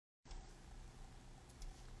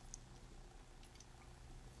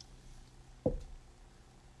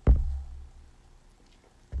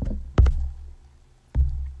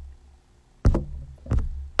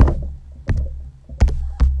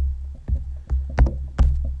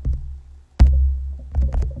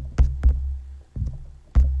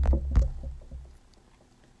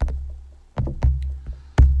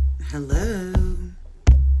Hello.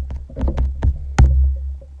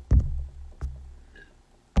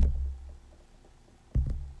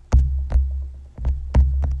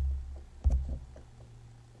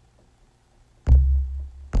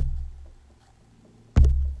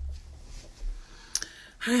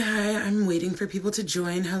 Hi, I'm waiting for people to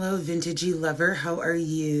join. Hello, Vintagey Lover. How are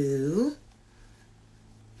you?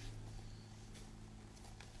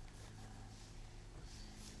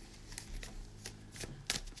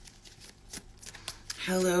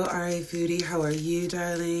 Hello, R.A. Foodie. How are you,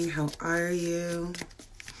 darling? How are you?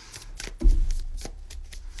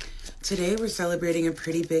 Today, we're celebrating a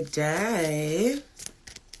pretty big day.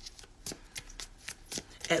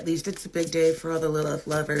 At least it's a big day for all the Lilith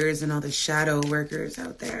lovers and all the shadow workers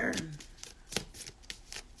out there.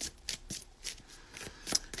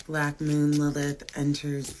 Black Moon Lilith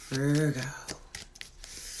enters Virgo.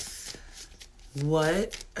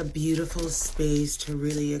 What a beautiful space to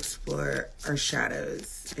really explore our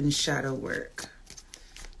shadows and shadow work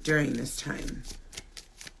during this time.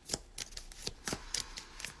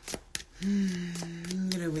 I'm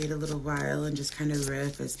going to wait a little while and just kind of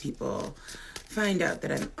riff as people find out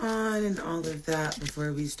that I'm on and all of that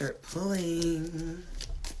before we start pulling.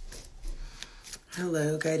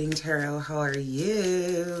 Hello, Guiding Tarot. How are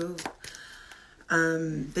you?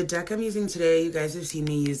 The deck I'm using today, you guys have seen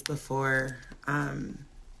me use before. I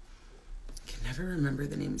can never remember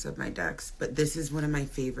the names of my decks, but this is one of my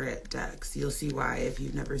favorite decks. You'll see why if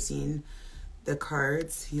you've never seen the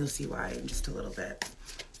cards. You'll see why in just a little bit.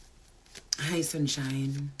 Hi,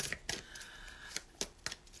 Sunshine.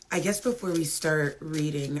 I guess before we start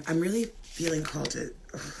reading, I'm really feeling called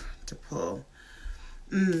to pull.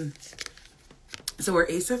 So our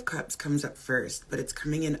Ace of Cups comes up first, but it's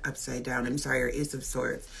coming in upside down. I'm sorry, our Ace of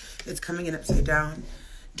Swords. It's coming in upside down.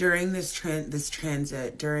 During this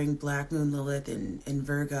transit, during Black Moon Lilith in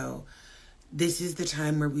Virgo, this is the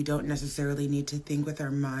time where we don't necessarily need to think with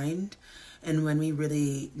our mind, and when we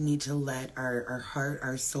really need to let our heart,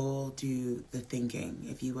 our soul do the thinking,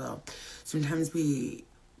 if you will. Sometimes we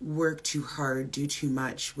work too hard, do too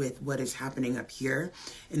much with what is happening up here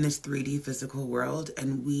in this 3D physical world,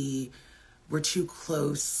 and we're too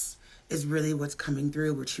close is really what's coming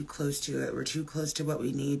through. We're too close to it. We're too close to what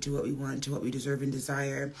we need, to what we want, to what we deserve and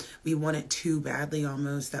desire. We want it too badly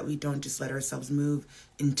almost that we don't just let ourselves move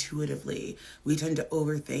intuitively. We tend to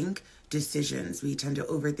overthink decisions. We tend to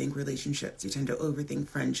overthink relationships. We tend to overthink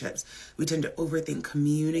friendships. We tend to overthink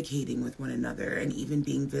communicating with one another and even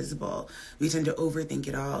being visible. We tend to overthink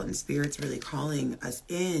it all, and Spirit's really calling us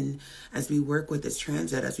in as we work with this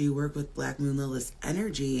transit, as we work with Black Moon Lilith's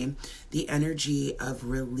energy, the energy of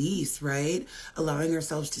release, right? Allowing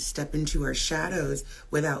ourselves to step into our shadows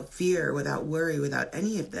without fear, without worry, without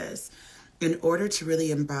any of this. In order to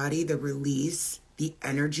really embody the release, the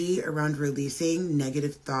energy around releasing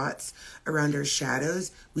negative thoughts around our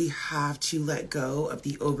shadows, we have to let go of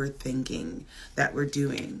the overthinking that we're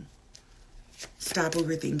doing. Stop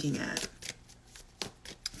overthinking it.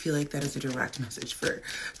 I feel like that is a direct message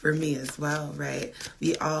for me as well, right?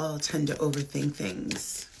 We all tend to overthink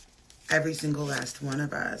things. Every single last one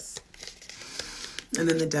of us. And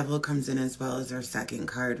then the Devil comes in as well as our second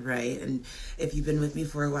card, right? And if you've been with me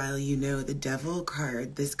for a while, you know the Devil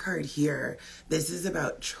card, this card here, this is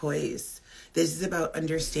about choice. This is about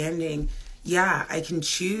understanding, yeah, I can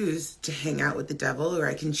choose to hang out with the Devil, or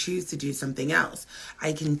I can choose to do something else.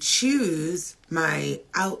 I can choose my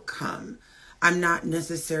outcome. I'm not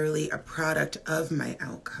necessarily a product of my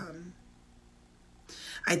outcome.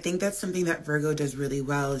 I think that's something that Virgo does really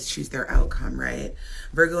well, is choose their outcome, right?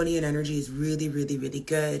 Virgonian energy is really, really, really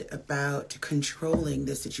good about controlling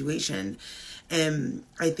the situation. And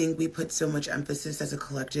I think we put so much emphasis as a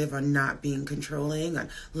collective on not being controlling, on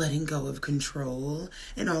letting go of control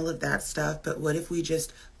and all of that stuff. But what if we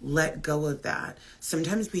just let go of that?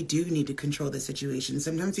 Sometimes we do need to control the situation.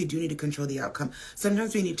 Sometimes we do need to control the outcome.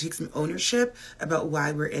 Sometimes we need to take some ownership about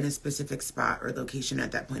why we're in a specific spot or location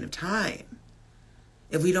at that point of time.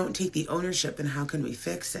 If we don't take the ownership, then how can we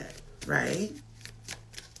fix it, right?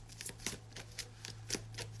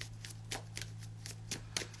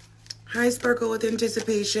 Hi, Sparkle with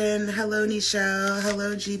Anticipation. Hello, Nichelle.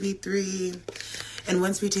 Hello, GB3. And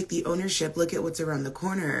once we take the ownership, look at what's around the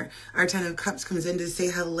corner. Our 10 of Cups comes in to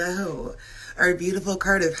say hello. Our beautiful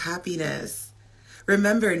card of happiness.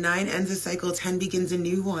 Remember, 9 ends a cycle, 10 begins a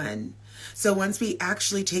new one. So once we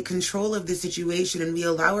actually take control of the situation and we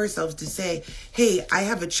allow ourselves to say, hey, I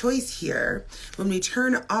have a choice here. When we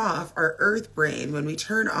turn off our earth brain, when we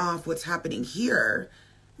turn off what's happening here,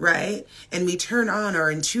 right? And we turn on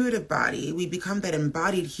our intuitive body. We become that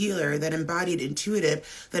embodied healer, that embodied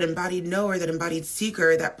intuitive, that embodied knower, that embodied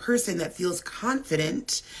seeker, that person that feels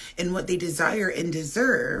confident in what they desire and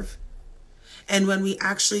deserve. And when we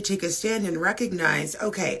actually take a stand and recognize,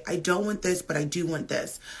 okay, I don't want this, but I do want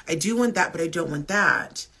this. I do want that, but I don't want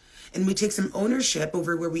that. And we take some ownership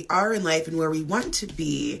over where we are in life and where we want to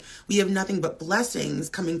be, we have nothing but blessings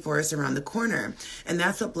coming for us around the corner. And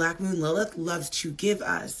that's what Black Moon Lilith loves to give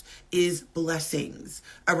us, is blessings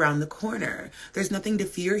around the corner. There's nothing to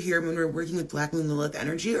fear here when we're working with Black Moon Lilith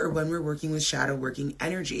energy or when we're working with shadow working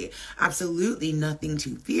energy. Absolutely nothing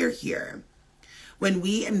to fear here. When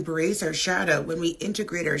we embrace our shadow, when we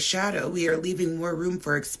integrate our shadow, we are leaving more room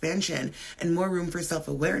for expansion and more room for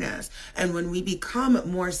self-awareness. And when we become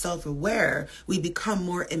more self-aware, we become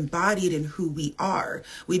more embodied in who we are.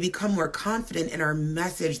 We become more confident in our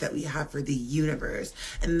message that we have for the universe.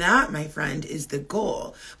 And that, my friend, is the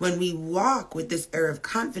goal. When we walk with this air of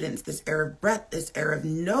confidence, this air of breath, this air of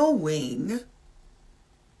knowing,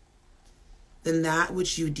 then that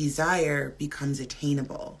which you desire becomes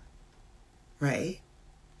attainable. Right?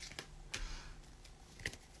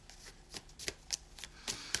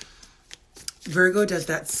 Virgo does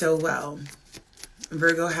that so well.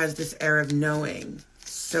 Virgo has this air of knowing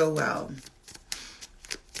so well.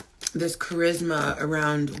 This charisma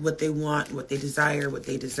around what they want, what they desire, what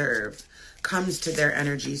they deserve comes to their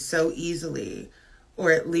energy so easily,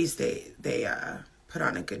 or at least they put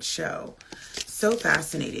on a good show. So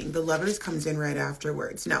fascinating. The Lovers comes in right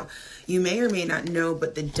afterwards. Now, you may or may not know,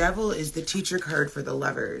 but the Devil is the teacher card for the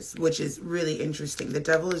Lovers, which is really interesting. The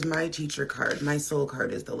Devil is my teacher card. My soul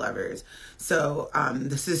card is the Lovers. So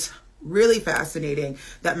this is really fascinating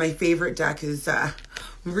that my favorite deck is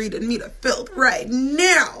reading me to filth right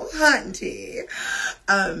now, hunty.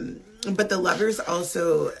 But the Lovers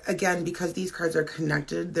also, again, because these cards are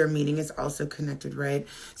connected, their meaning is also connected, right?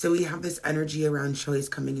 So we have this energy around choice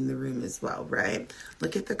coming in the room as well, right?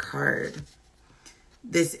 Look at the card.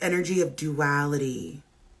 This energy of duality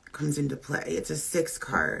comes into play. It's a 6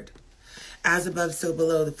 card. As above, so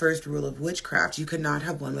below, the first rule of witchcraft. You cannot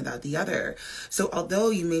have one without the other. So although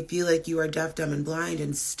you may feel like you are deaf, dumb, and blind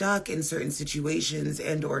and stuck in certain situations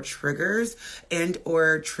and or triggers and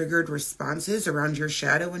or triggered responses around your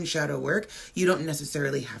shadow and shadow work, you don't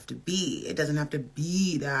necessarily have to be. It doesn't have to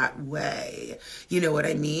be that way. You know what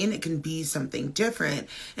I mean? It can be something different.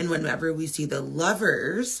 And whenever we see the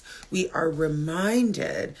Lovers, we are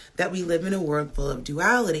reminded that we live in a world full of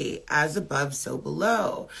duality, as above, so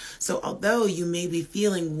below. So although you may be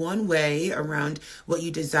feeling one way around what you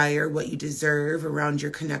desire, what you deserve, around your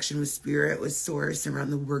connection with spirit, with source,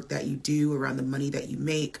 around the work that you do, around the money that you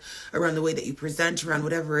make, around the way that you present, around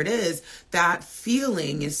whatever it is, that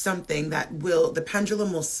feeling is something that the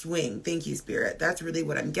pendulum will swing. Thank you, Spirit. That's really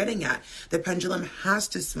what I'm getting at. The pendulum has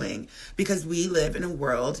to swing because we live in a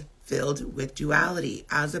world filled with duality,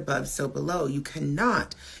 as above, so below.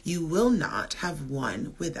 You will not have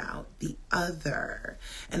one without the other.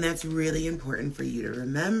 And that's really important for you to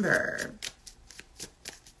remember.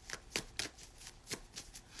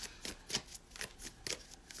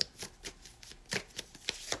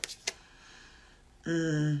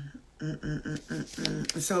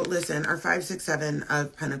 So listen, our 5, 6, 7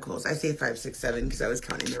 of Pentacles, I say 5, 6, 7 because I was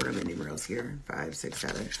counting the Roman numerals here. 5, 6,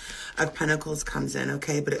 7 of Pentacles comes in,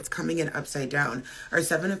 okay, but it's coming in upside down. Our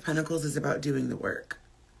 7 of Pentacles is about doing the work.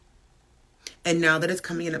 And now that it's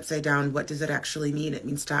coming in upside down, what does it actually mean? It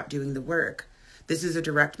means stop doing the work. This is a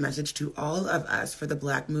direct message to all of us for the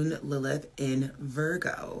Black Moon Lilith in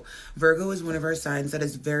Virgo. Virgo is one of our signs that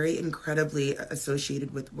is very incredibly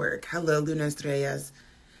associated with work. Hello, Luna Estrellas.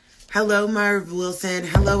 Hello, Marv Wilson.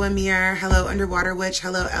 Hello, Amir. Hello, Underwater Witch.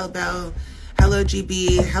 Hello, Elbel. Hello,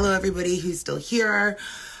 GB. Hello, everybody who's still here.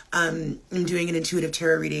 I'm doing an intuitive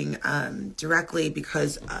tarot reading directly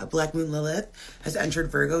because Black Moon Lilith has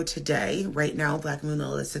entered Virgo today. Right now, Black Moon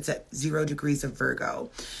Lilith sits at 0 degrees of Virgo.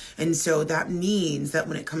 And so that means that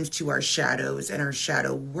when it comes to our shadows and our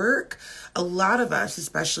shadow work, a lot of us,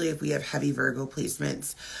 especially if we have heavy Virgo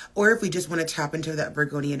placements, or if we just want to tap into that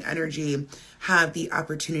Virgonian energy, have the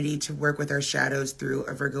opportunity to work with our shadows through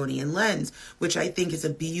a Virgonian lens, which I think is a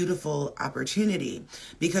beautiful opportunity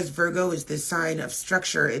because Virgo is this sign of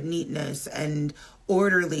structure and neatness and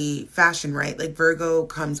orderly fashion, right? Like Virgo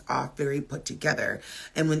comes off very put together.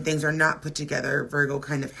 And when things are not put together, Virgo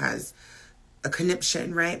kind of has a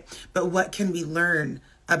conniption, right? But what can we learn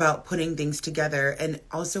about putting things together and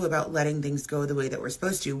also about letting things go the way that we're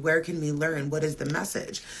supposed to? Where can we learn? What is the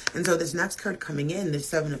message? And so this next card coming in, the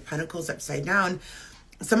 7 of Pentacles upside down,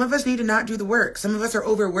 Some of us need to not do the work. Some of us are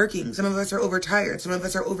overworking. Some of us are overtired. Some of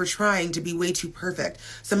us are over trying to be way too perfect.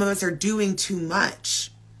 Some of us are doing too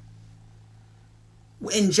much.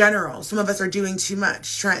 In general, some of us are doing too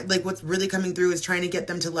much. Like what's really coming through is trying to get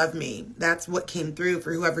them to love me. That's what came through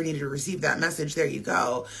for whoever needed to receive that message. There you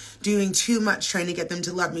go. Doing too much trying to get them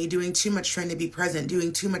to love me. Doing too much trying to be present.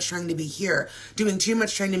 Doing too much trying to be here. Doing too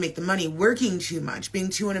much trying to make the money. Working too much. Being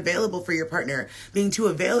too unavailable for your partner. Being too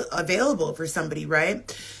available for somebody,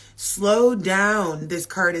 right? Slow down, this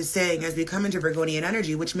card is saying, as we come into Virgonian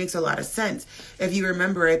energy, which makes a lot of sense. If you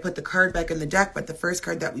remember, I put the card back in the deck, but the first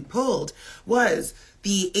card that we pulled was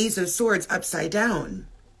the Ace of Swords upside down.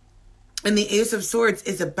 And the Ace of Swords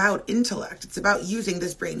is about intellect. It's about using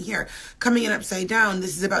this brain here. Coming in upside down,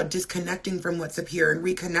 this is about disconnecting from what's up here and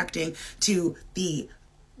reconnecting to the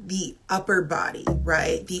upper body,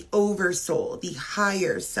 right? The oversoul, the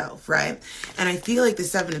higher self, right? And I feel like the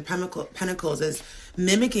Seven of Pentacles is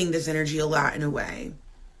mimicking this energy a lot in a way,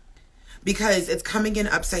 because it's coming in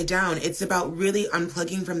upside down. It's about really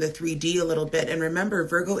unplugging from the 3D a little bit. And remember,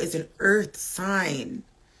 Virgo is an earth sign.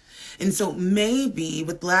 And so maybe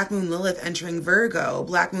with Black Moon Lilith entering Virgo,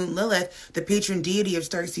 Black Moon Lilith, the patron deity of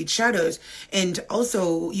starseed shadows, and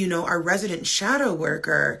also, you know, our resident shadow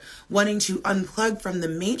worker wanting to unplug from the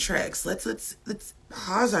matrix. Let's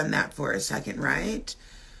pause on that for a second, right?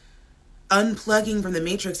 Unplugging from the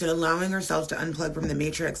matrix and allowing ourselves to unplug from the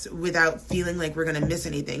matrix without feeling like we're going to miss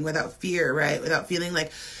anything, without fear, right? Without feeling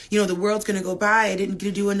like, you know, the world's going to go by. I didn't get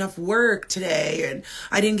to do enough work today, and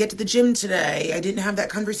I didn't get to the gym today. I didn't have that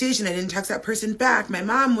conversation. I didn't text that person back. My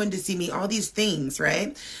mom wanted to see me. All these things,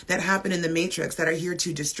 right, that happen in the matrix that are here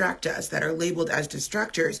to distract us, that are labeled as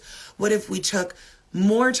distractors. What if we took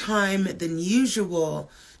more time than usual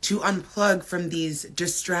to unplug from these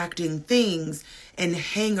distracting things and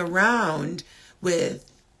hang around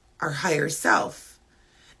with our higher self,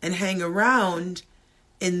 and hang around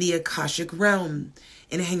in the Akashic realm,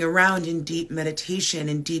 and hang around in deep meditation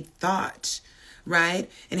and deep thought, right?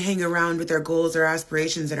 And hang around with our goals, our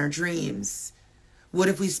aspirations, and our dreams. What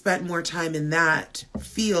if we spent more time in that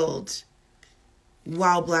field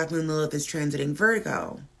while Black Moon Lilith is transiting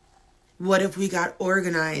Virgo? What if we got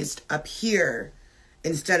organized up here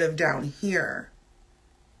instead of down here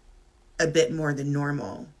a bit more than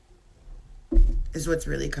normal, is what's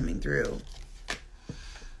really coming through.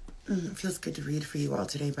 It feels good to read for you all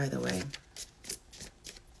today, by the way.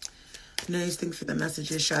 Nice thing for the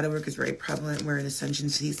messages. Shadow work is very prevalent. We're in Ascension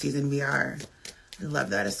season. We are. I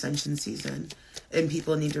love that Ascension season. And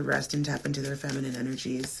people need to rest and tap into their feminine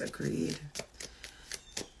energies. Agreed.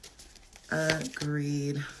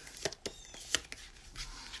 Agreed.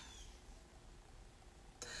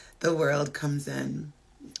 The World comes in.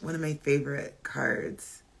 One of my favorite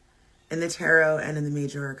cards in the tarot and in the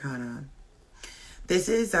major arcana. This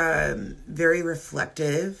is very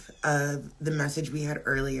reflective of the message we had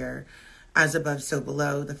earlier, as above, so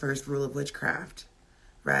below, the first rule of witchcraft,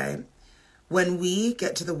 right? When we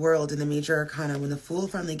get to the World in the major arcana, when the Fool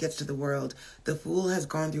finally gets to the World, the Fool has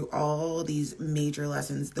gone through all these major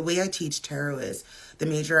lessons. The way I teach tarot is the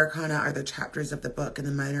major arcana are the chapters of the book, and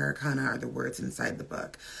the minor arcana are the words inside the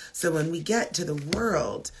book. So when we get to the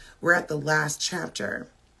World, we're at the last chapter.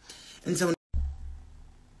 And so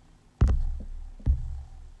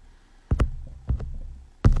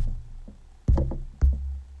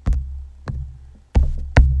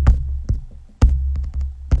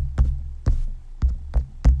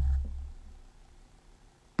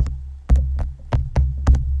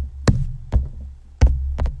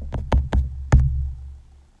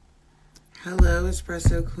hello,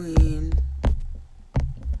 Espresso Queen.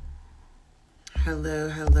 Hello,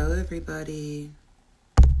 everybody.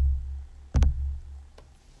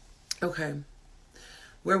 Okay,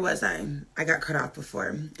 where was I? I got cut off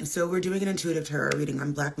before. So we're doing an intuitive tarot reading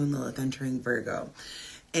on Black Moon Lilith entering Virgo.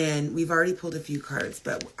 And we've already pulled a few cards,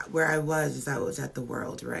 but where I was at the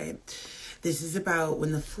World, right? This is about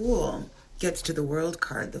when the Fool gets to the World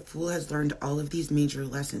card. The Fool has learned all of these major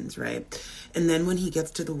lessons, right? And then when he gets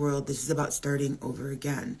to the World, this is about starting over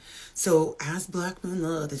again. So as Black Moon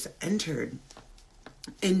Lilith has entered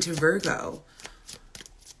into Virgo,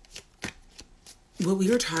 what we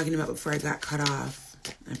were talking about before I got cut off,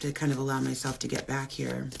 I have to kind of allow myself to get back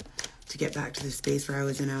here, to get back to the space where I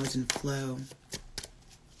was in flow.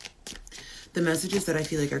 The messages that I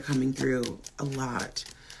feel like are coming through a lot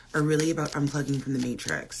are really about unplugging from the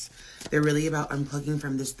matrix. They're really about unplugging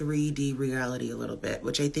from this 3D reality a little bit,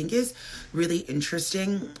 which I think is really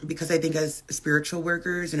interesting, because I think as spiritual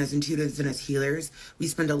workers and as intuitives and as healers, we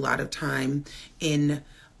spend a lot of time in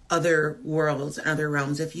other worlds and other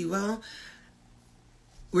realms, if you will.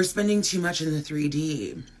 We're spending too much in the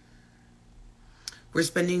 3D. We're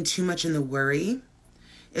spending too much in the worry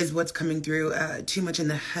is what's coming through. Too much in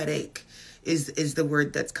the headache is the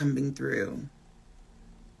word that's coming through.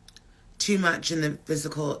 Too much in the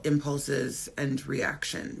physical impulses and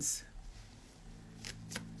reactions.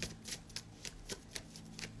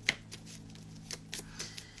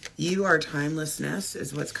 You are timelessness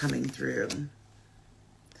is what's coming through.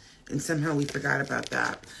 And somehow we forgot about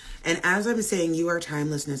that. And as I'm saying, you are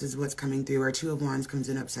timelessness is what's coming through. Our Two of Wands comes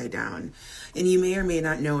in upside down. And you may or may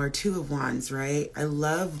not know our Two of Wands, right? I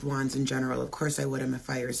love wands in general. Of course I would. I'm a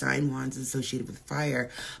fire sign. Wands is associated with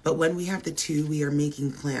fire. But when we have the two, we are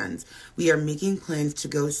making plans. We are making plans to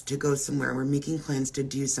go somewhere. We're making plans to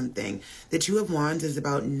do something. The Two of Wands is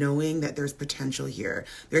about knowing that there's potential here.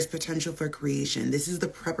 There's potential for creation. This is the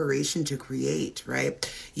preparation to create, right?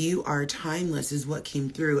 You are timeless is what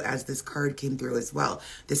came through as this card came through as well.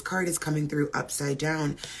 This card is coming through upside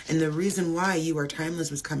down. And the reason why you are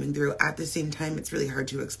timeless was coming through at the same time, it's really hard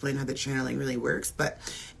to explain how the channeling really works, but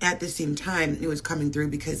at the same time, it was coming through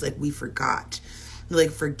because like we forgot.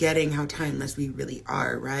 Like forgetting how timeless we really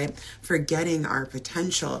are, right? Forgetting our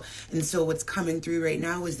potential. And so what's coming through right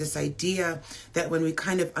now is this idea that when we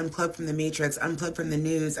kind of unplug from the matrix, unplug from the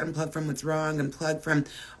news, unplug from what's wrong, unplug from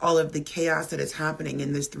all of the chaos that is happening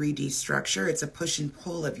in this 3D structure, it's a push and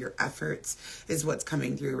pull of your efforts is what's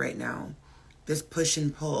coming through right now. This push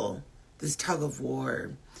and pull, this tug of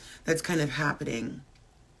war that's kind of happening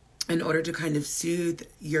in order to kind of soothe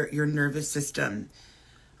your nervous system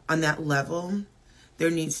on that level. There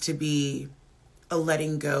needs to be a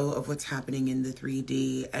letting go of what's happening in the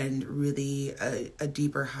 3D and really a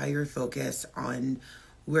deeper, higher focus on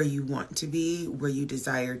where you want to be, where you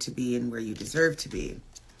desire to be, and where you deserve to be.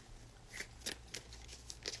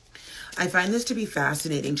 I find this to be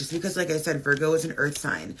fascinating just because, like I said, Virgo is an earth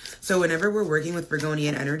sign. So whenever we're working with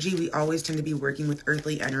Virgonian energy, we always tend to be working with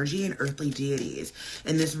earthly energy and earthly deities.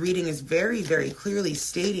 And this reading is very, very clearly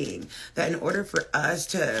stating that in order for us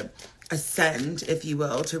to ascend, if you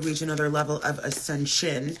will, to reach another level of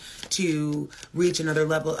ascension, to reach another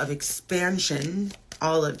level of expansion,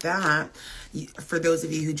 all of that, for those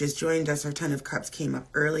of you who just joined us, our Ten of Cups came up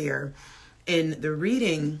earlier in the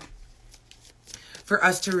reading. For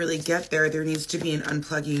us to really get there, there needs to be an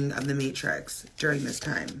unplugging of the matrix during this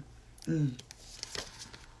time.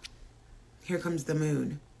 Here comes the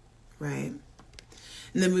moon, right?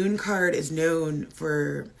 And the moon card is known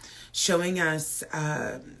for showing us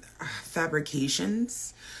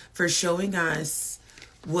fabrications, for showing us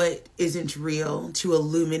what isn't real, to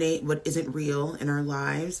illuminate what isn't real in our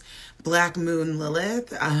lives. Black Moon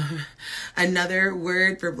Lilith. Another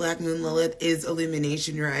word for Black Moon Lilith is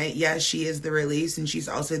illumination, right? Yes, she is the release and she's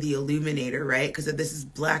also the illuminator, right? Because this is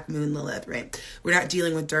Black Moon Lilith, right? We're not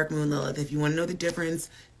dealing with Dark Moon Lilith. If you want to know the difference,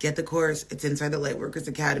 get the course. It's inside the Lightworkers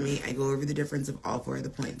Academy. I go over the difference of all four of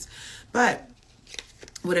the points. But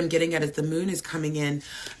what I'm getting at is the moon is coming in,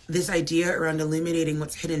 this idea around illuminating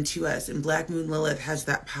what's hidden to us. And Black Moon Lilith has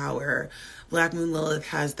that power. Black Moon Lilith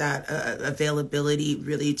has that availability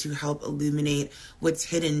really to help illuminate what's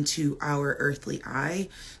hidden to our earthly eye,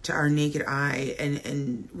 to our naked eye.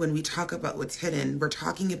 And when we talk about what's hidden, we're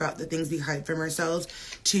talking about the things we hide from ourselves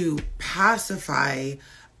to pacify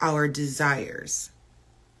our desires.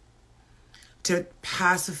 To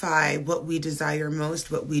pacify what we desire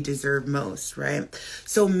most, what we deserve most, right?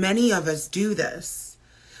 So many of us do this.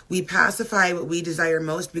 We pacify what we desire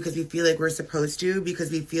most because we feel like we're supposed to,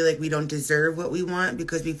 because we feel like we don't deserve what we want,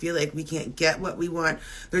 because we feel like we can't get what we want.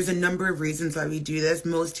 There's a number of reasons why we do this.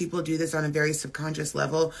 Most people do this on a very subconscious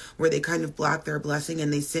level where they kind of block their blessing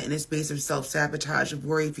and they sit in a space of self-sabotage, of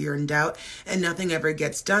worry, fear, and doubt, and nothing ever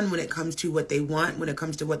gets done when it comes to what they want, when it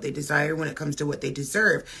comes to what they desire, when it comes to what they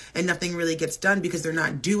deserve. And nothing really gets done because they're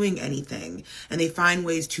not doing anything. And they find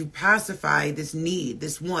ways to pacify this need,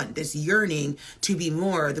 this want, this yearning to be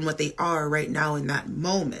more than what they are right now in that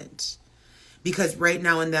moment. Because right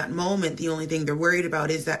now in that moment, the only thing they're worried about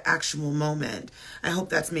is that actual moment. I hope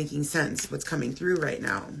that's making sense, what's coming through right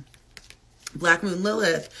now. Black Moon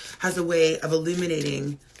Lilith has a way of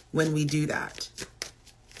illuminating when we do that,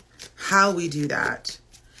 how we do that,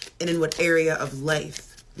 and in what area of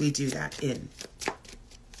life we do that in.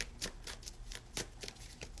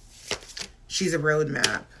 She's a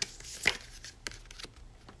roadmap.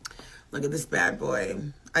 Look at this bad boy.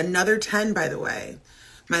 Another 10, by the way.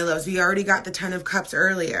 My loves, we already got the 10 of Cups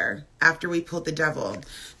earlier after we pulled the Devil.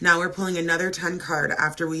 Now we're pulling another 10 card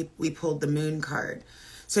after we pulled the Moon card.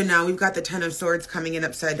 So now we've got the 10 of Swords coming in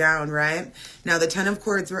upside down, right? Now the 10 of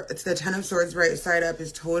Swords right side up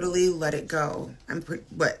is totally let it go.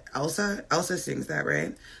 What, Elsa? Elsa sings that,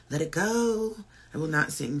 right? Let it go. I will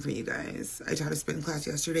not sing for you guys. I taught a spin class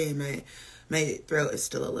yesterday and my throat is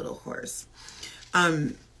still a little hoarse.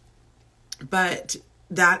 But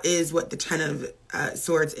that is what the Ten of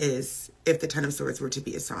Swords is, if the Ten of Swords were to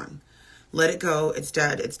be a song. Let it go. It's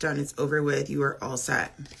dead. It's done. It's over with. You are all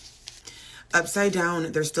set. Upside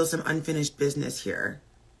down, there's still some unfinished business here.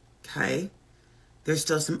 Okay? There's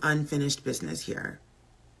still some unfinished business here.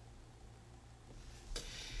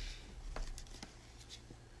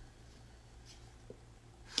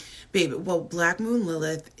 Babe, well, Black Moon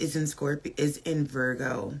Lilith is in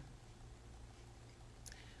Virgo.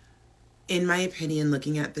 In my opinion,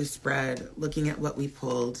 looking at this spread, looking at what we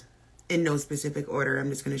pulled, in no specific order, I'm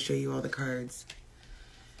just going to show you all the cards.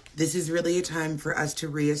 This is really a time for us to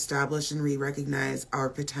reestablish and re-recognize our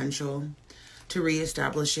potential, to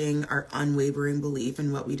reestablishing our unwavering belief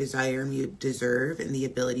in what we desire and we deserve, and the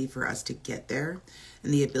ability for us to get there,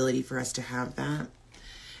 and the ability for us to have that.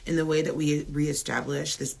 And the way that we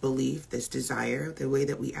reestablish this belief, this desire, the way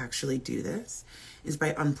that we actually do this is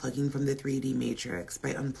by unplugging from the 3D matrix,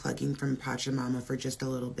 by unplugging from Pachamama for just a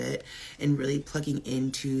little bit and really plugging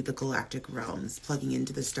into the galactic realms, plugging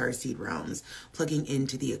into the starseed realms, plugging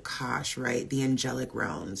into the Akash, right? The angelic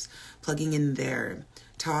realms, plugging in there,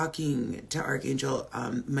 talking to Archangel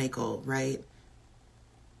Michael, right?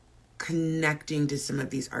 Connecting to some of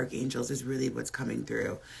these archangels is really what's coming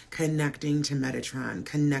through. Connecting to Metatron,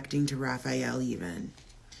 connecting to Raphael even.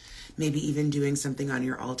 Maybe even doing something on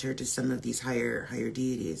your altar to some of these higher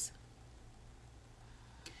deities.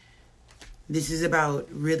 This is about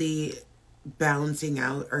really balancing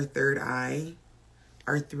out our third eye,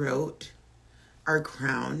 our throat, our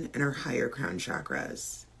crown, and our higher crown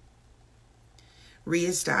chakras.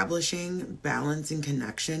 Reestablishing balance and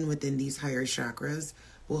connection within these higher chakras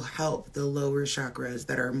will help the lower chakras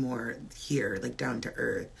that are more here, like down to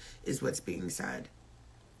earth, is what's being said.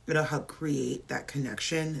 It'll help create that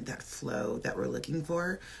connection, that flow that we're looking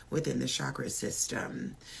for within the chakra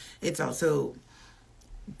system. It's also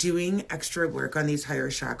doing extra work on these higher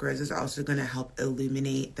chakras is also going to help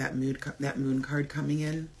illuminate that moon card coming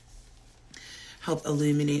in. Help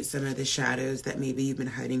illuminate some of the shadows that maybe you've been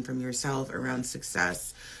hiding from yourself around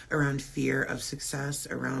success, around fear of success,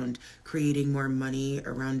 around creating more money,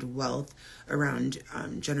 around wealth, around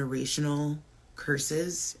generational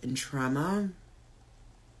curses and trauma.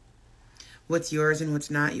 What's yours and what's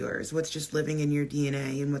not yours. What's just living in your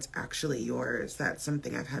DNA and what's actually yours. That's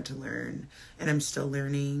something I've had to learn and I'm still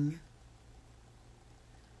learning.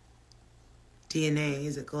 DNA,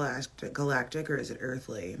 is it galactic or is it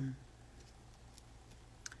earthly?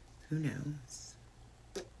 Who knows?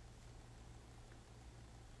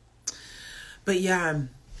 But yeah,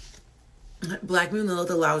 Black Moon Lilith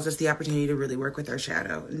allows us the opportunity to really work with our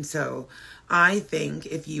shadow. And so I think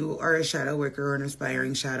if you are a shadow worker or an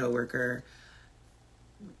aspiring shadow worker,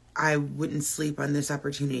 I wouldn't sleep on this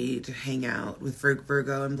opportunity to hang out with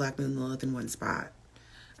Virgo and Black Moon Lilith in one spot.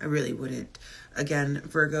 I really wouldn't. Again,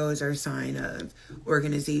 Virgo is our sign of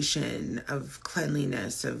organization, of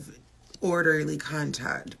cleanliness, of orderly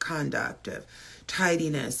conduct, of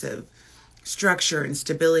tidiness, of structure and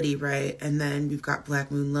stability, right? And then we've got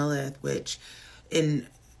Black Moon Lilith, which in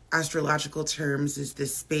astrological terms is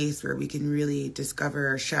this space where we can really discover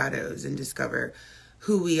our shadows and discover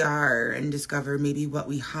who we are and discover maybe what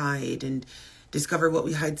we hide and discover what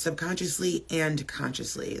we hide subconsciously and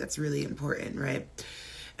consciously. That's really important, right?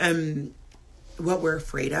 What we're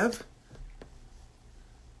afraid of,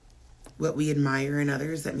 what we admire in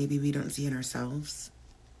others that maybe we don't see in ourselves.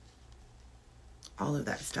 All of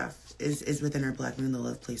that stuff is within our Black Moon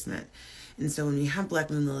Lilith placement. And so when we have Black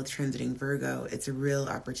Moon Lilith transiting Virgo, it's a real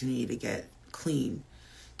opportunity to get clean,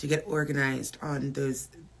 to get organized on those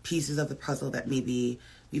pieces of the puzzle that maybe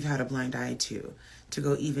we've had a blind eye to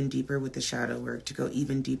go even deeper with the shadow work, to go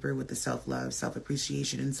even deeper with the self-love,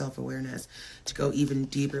 self-appreciation, and self-awareness, to go even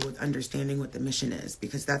deeper with understanding what the mission is,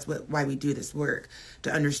 because that's why we do this work,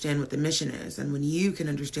 to understand what the mission is. And when you can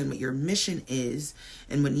understand what your mission is,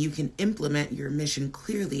 and when you can implement your mission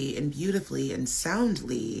clearly and beautifully and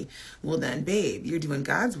soundly, well then, babe, you're doing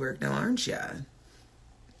God's work now, aren't you?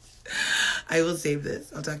 I will save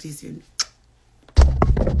this. I'll talk to you soon.